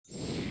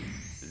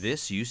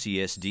This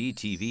UCSD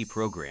TV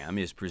program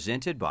is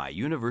presented by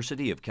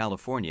University of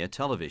California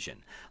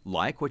Television.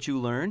 Like what you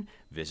learn?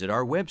 Visit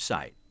our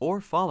website or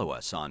follow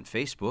us on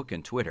Facebook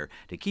and Twitter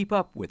to keep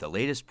up with the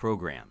latest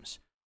programs.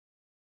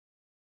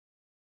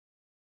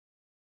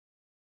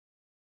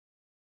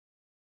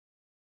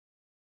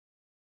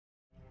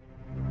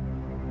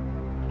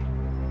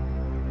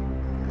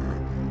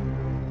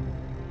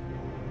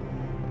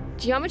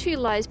 Geometry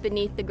lies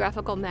beneath the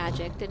graphical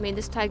magic that made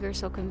this tiger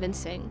so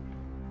convincing.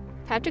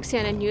 Patrick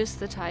Sanin used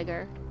the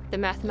tiger, the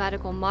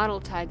mathematical model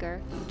tiger,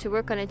 to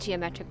work on a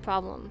geometric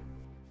problem.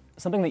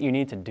 Something that you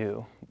need to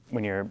do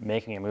when you're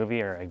making a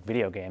movie or a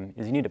video game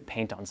is you need to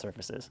paint on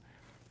surfaces.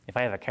 If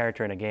I have a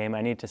character in a game,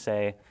 I need to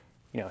say,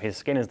 his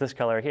skin is this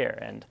color here,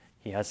 and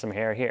he has some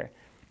hair here.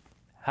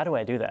 How do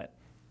I do that?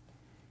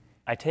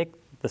 I take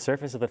the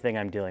surface of the thing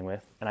I'm dealing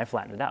with, and I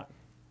flatten it out.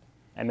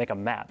 I make a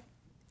map.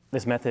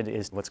 This method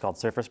is what's called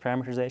surface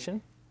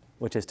parameterization,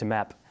 which is to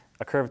map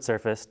a curved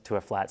surface to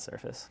a flat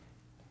surface.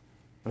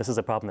 This is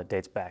a problem that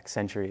dates back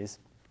centuries.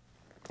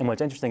 And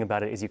what's interesting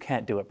about it is you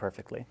can't do it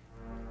perfectly.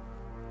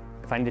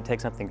 If I need to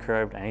take something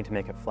curved, I need to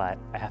make it flat,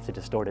 I have to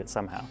distort it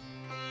somehow.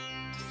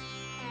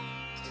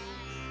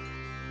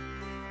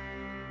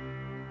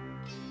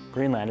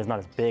 Greenland is not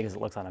as big as it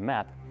looks on a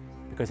map,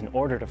 because in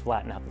order to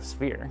flatten out the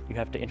sphere, you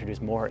have to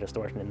introduce more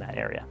distortion in that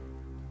area.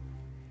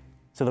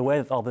 So the way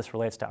that all this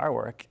relates to our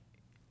work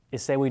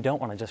is, say we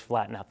don't want to just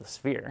flatten out the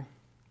sphere.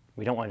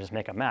 We don't want to just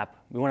make a map.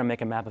 We want to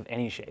make a map of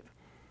any shape.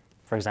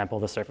 For example,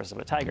 the surface of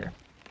a tiger.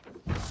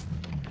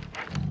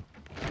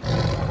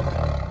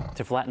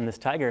 To flatten this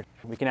tiger,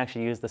 we can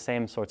actually use the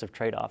same sorts of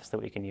trade-offs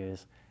that we can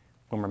use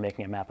when we're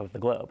making a map of the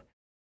globe.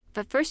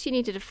 But first you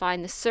need to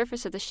define the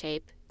surface of the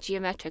shape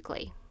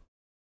geometrically.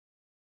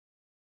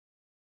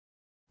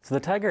 So the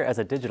tiger as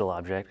a digital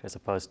object, as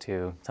opposed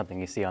to something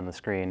you see on the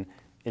screen,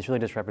 is really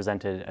just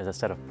represented as a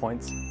set of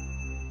points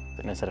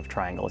and a set of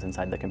triangles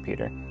inside the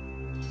computer.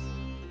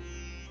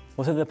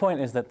 Well, so the point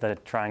is that the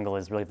triangle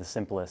is really the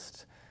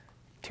simplest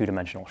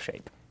two-dimensional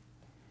shape.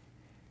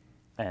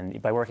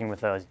 And by working with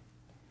those,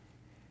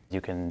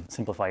 you can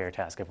simplify your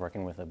task of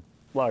working with a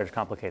large,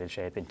 complicated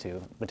shape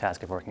into the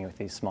task of working with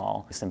these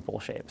small, simple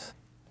shapes.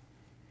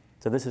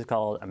 So this is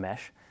called a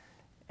mesh,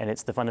 and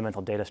it's the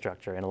fundamental data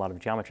structure in a lot of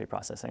geometry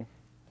processing.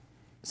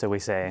 So we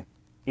say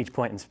each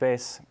point in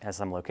space has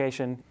some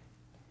location.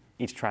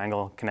 Each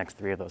triangle connects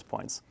 3 of those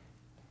points.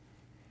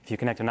 If you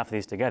connect enough of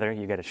these together,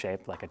 you get a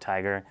shape like a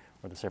tiger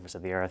or the surface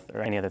of the Earth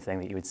or any other thing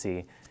that you would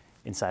see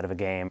inside of a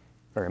game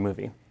or a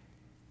movie.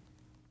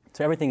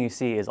 So everything you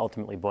see is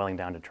ultimately boiling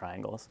down to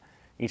triangles.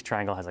 Each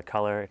triangle has a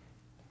color,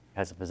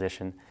 has a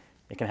position.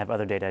 It can have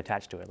other data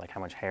attached to it, like how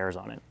much hair is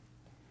on it.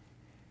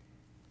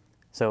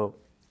 So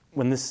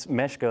when this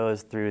mesh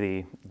goes through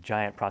the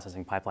giant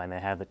processing pipeline they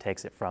have that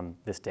takes it from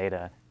this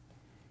data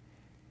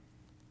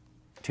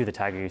to the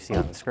tiger you see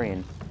on the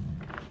screen,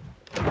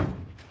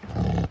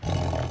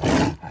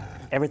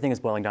 everything is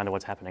boiling down to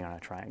what's happening on a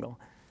triangle.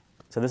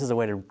 So this is a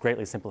way to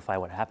greatly simplify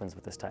what happens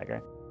with this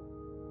tiger.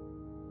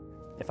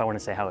 If I want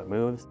to say how it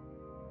moves,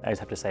 I just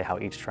have to say how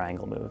each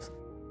triangle moves.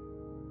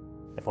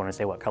 If I want to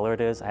say what color it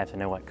is, I have to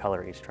know what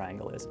color each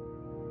triangle is.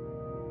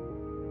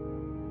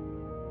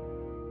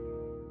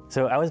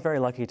 So I was very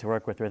lucky to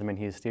work with Rhythm and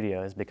Hughes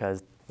Studios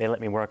because they let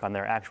me work on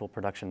their actual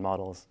production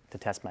models to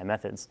test my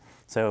methods.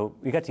 So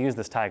we got to use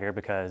this tiger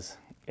because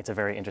it's a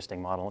very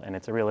interesting model and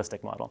it's a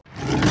realistic model.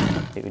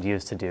 It would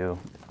use to do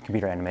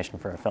computer animation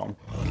for a film.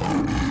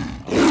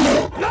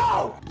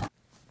 No!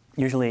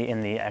 Usually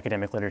in the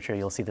academic literature,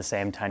 you'll see the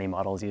same tiny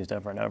models used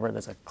over and over.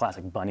 There's a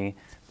classic bunny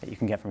that you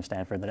can get from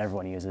Stanford that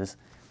everyone uses.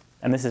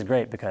 And this is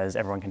great because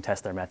everyone can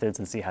test their methods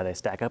and see how they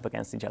stack up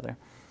against each other.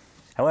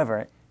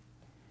 However,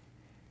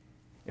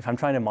 if I'm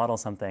trying to model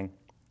something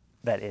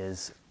that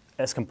is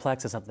as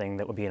complex as something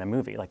that would be in a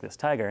movie like this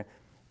tiger,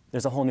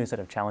 there's a whole new set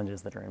of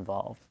challenges that are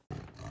involved.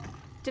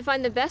 To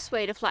find the best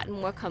way to flatten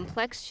more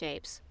complex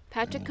shapes,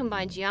 Patrick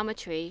combined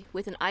geometry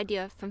with an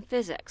idea from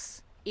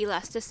physics,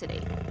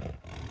 elasticity.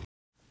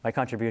 My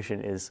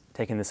contribution is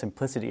taking the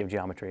simplicity of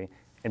geometry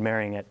and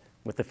marrying it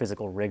with the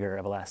physical rigor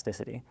of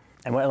elasticity.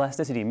 And what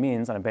elasticity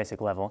means on a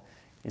basic level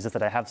is just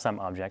that I have some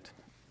object,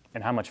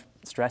 and how much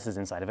stress is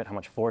inside of it, how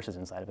much force is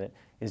inside of it,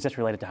 is just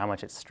related to how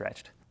much it's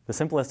stretched. The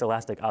simplest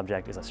elastic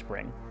object is a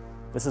spring.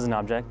 This is an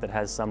object that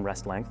has some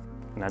rest length,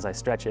 and as I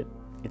stretch it,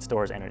 it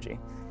stores energy.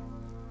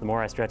 The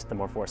more I stretch it, the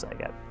more force I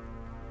get.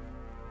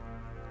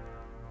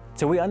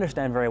 So we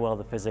understand very well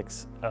the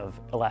physics of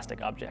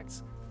elastic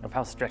objects, of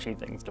how stretchy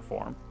things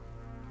deform.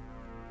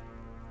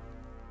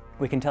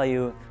 We can tell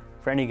you,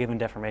 for any given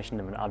deformation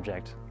of an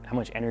object, how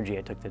much energy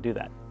it took to do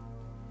that.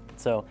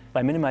 So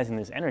by minimizing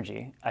this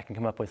energy, I can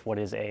come up with what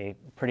is a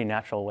pretty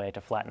natural way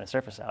to flatten a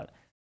surface out.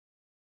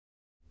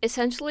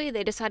 Essentially,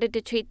 they decided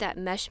to treat that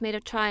mesh made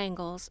of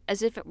triangles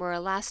as if it were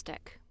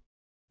elastic.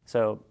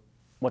 So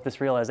what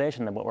this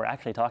realization that what we're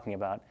actually talking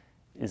about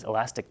is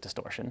elastic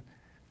distortion.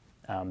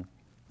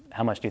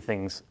 How much do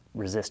things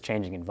resist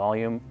changing in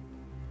volume?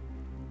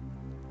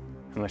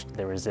 How much do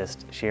they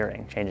resist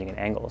shearing, changing in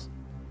angles?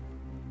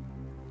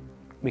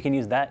 We can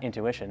use that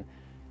intuition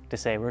to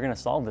say we're going to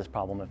solve this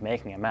problem of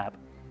making a map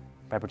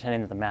by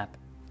pretending that the map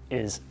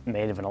is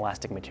made of an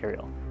elastic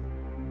material.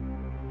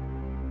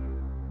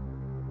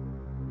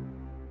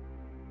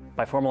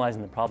 By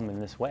formalizing the problem in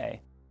this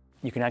way,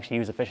 you can actually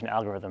use efficient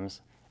algorithms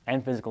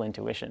and physical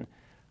intuition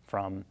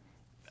from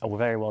a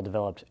very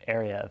well-developed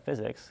area of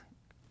physics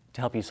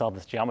to help you solve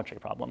this geometry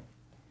problem.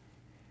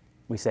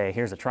 We say,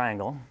 here's a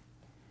triangle.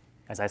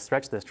 As I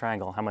stretch this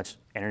triangle, how much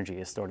energy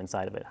is stored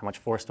inside of it? How much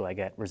force do I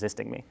get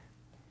resisting me?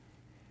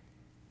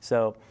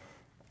 So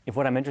if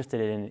what I'm interested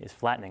in is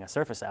flattening a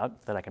surface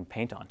out that I can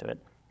paint onto it,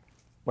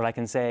 what I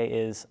can say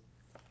is,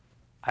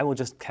 I will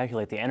just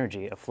calculate the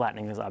energy of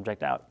flattening this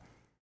object out.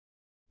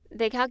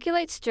 They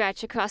calculate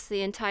stretch across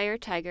the entire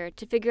tiger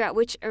to figure out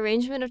which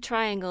arrangement of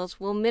triangles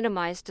will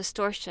minimize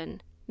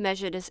distortion,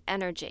 measured as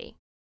energy,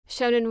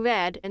 shown in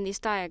red in these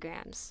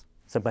diagrams.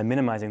 So by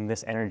minimizing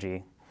this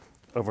energy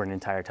over an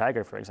entire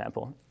tiger, for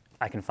example,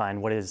 I can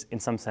find what is, in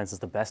some sense, is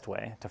the best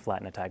way to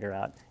flatten a tiger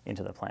out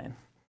into the plane.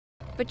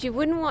 But you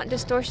wouldn't want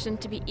distortion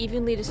to be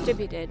evenly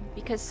distributed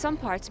because some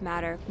parts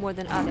matter more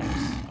than others.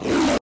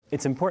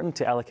 It's important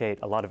to allocate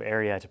a lot of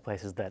area to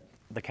places that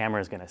the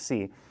camera is going to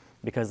see,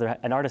 because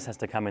an artist has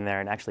to come in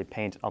there and actually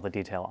paint all the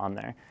detail on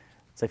there.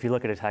 So if you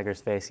look at a tiger's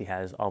face, he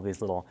has all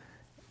these little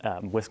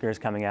whiskers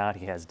coming out.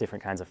 He has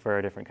different kinds of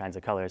fur, different kinds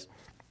of colors.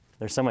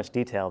 There's so much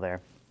detail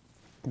there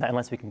that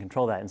unless we can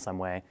control that in some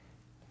way,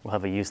 we'll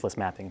have a useless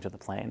mapping to the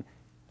plane.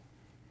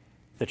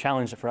 The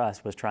challenge for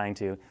us was trying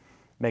to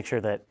make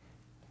sure that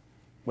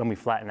when we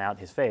flatten out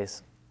his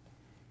face,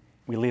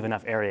 we leave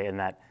enough area in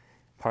that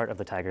part of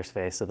the tiger's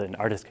face so that an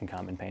artist can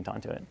come and paint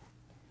onto it.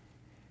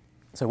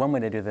 So one way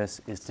to do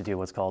this is to do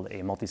what's called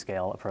a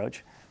multi-scale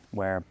approach,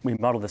 where we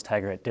model this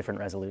tiger at different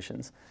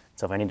resolutions.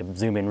 So if I need to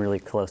zoom in really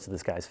close to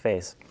this guy's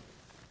face,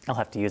 I'll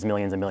have to use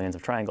millions and millions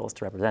of triangles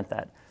to represent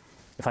that.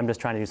 If I'm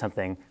just trying to do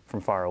something from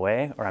far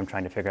away, or I'm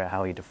trying to figure out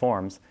how he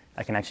deforms,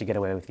 I can actually get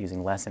away with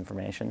using less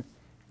information.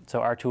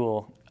 So our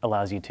tool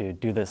allows you to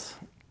do this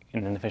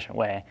in an efficient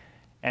way,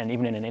 and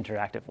even in an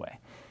interactive way,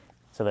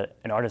 so that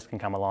an artist can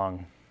come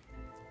along,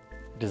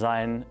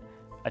 design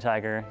a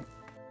tiger,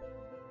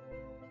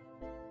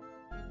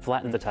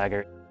 flatten the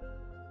tiger,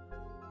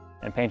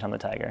 and paint on the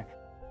tiger.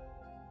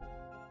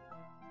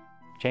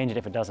 Change it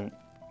if it doesn't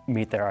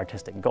meet their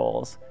artistic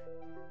goals.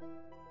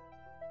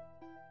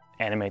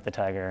 Animate the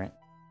tiger,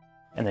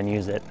 and then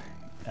use it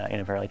in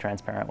a fairly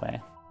transparent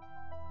way.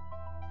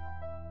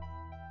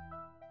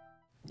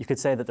 You could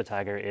say that the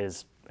tiger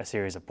is a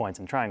series of points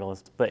and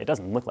triangles, but it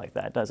doesn't look like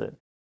that, does it?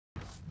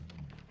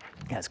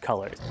 It has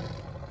colors.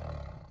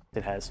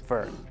 It has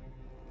fur.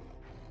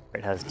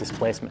 It has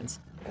displacements.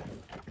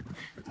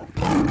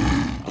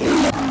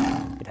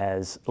 It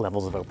has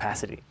levels of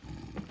opacity.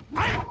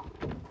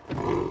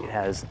 It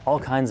has all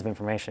kinds of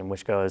information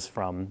which goes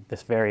from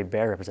this very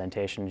bare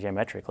representation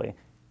geometrically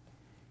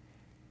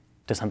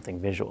to something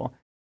visual.